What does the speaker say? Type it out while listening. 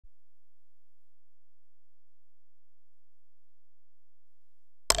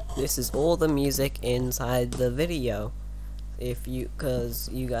this is all the music inside the video. Cause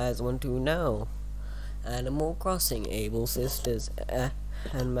you guys want to know. Animal Crossing, Able Sisters,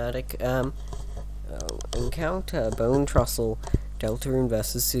 Animatic, Encounter, Bone Trussell, Deltarune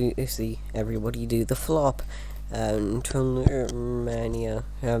vs. Susie, Everybody Do the Flop, Mania,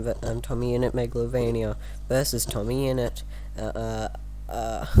 Tommy In It, Megalovania versus Tommy In It,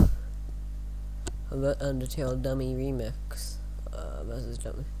 Undertale Dummy Remix, versus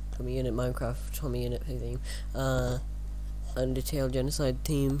Tommy In It Minecraft, Tommy In It theme, Undertale Genocide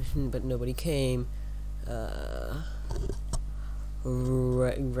theme, but nobody came,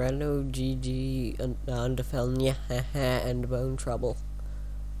 Reno GG Underfell and Bone Trouble.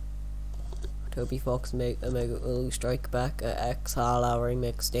 Toby Fox make a Mega Strike Back, Exile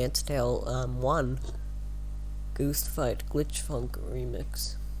Remix, Dance Tale 1, Goose Fight Glitch Funk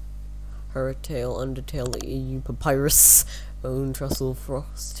Remix, Hurricane Undertale EU Papyrus, Bone Trussell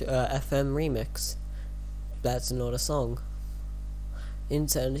Frost FM Remix. That's not a song.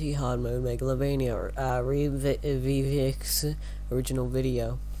 Insanity Hard Mode Megalovania VVX original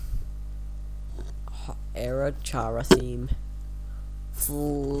video. Era Chara theme.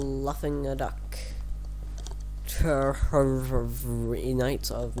 Fluffing a Duck.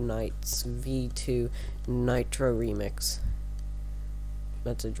 Nights of Nights V2 Nitro Remix.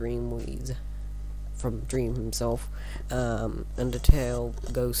 That's a Dreamweed from Dream himself. Undertale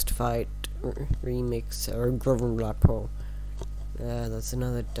Ghost Fight Remix or Grover Blackhole. That's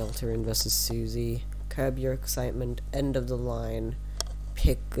another Deltarune vs. Susie. Curb Your Excitement, End of the Line.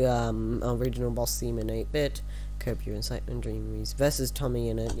 Pick original boss theme in 8-bit. Curb Your Excitement, Dreamweeds versus Tommy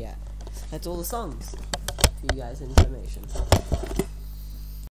In It. Yeah, that's all the songs. For you guys' information.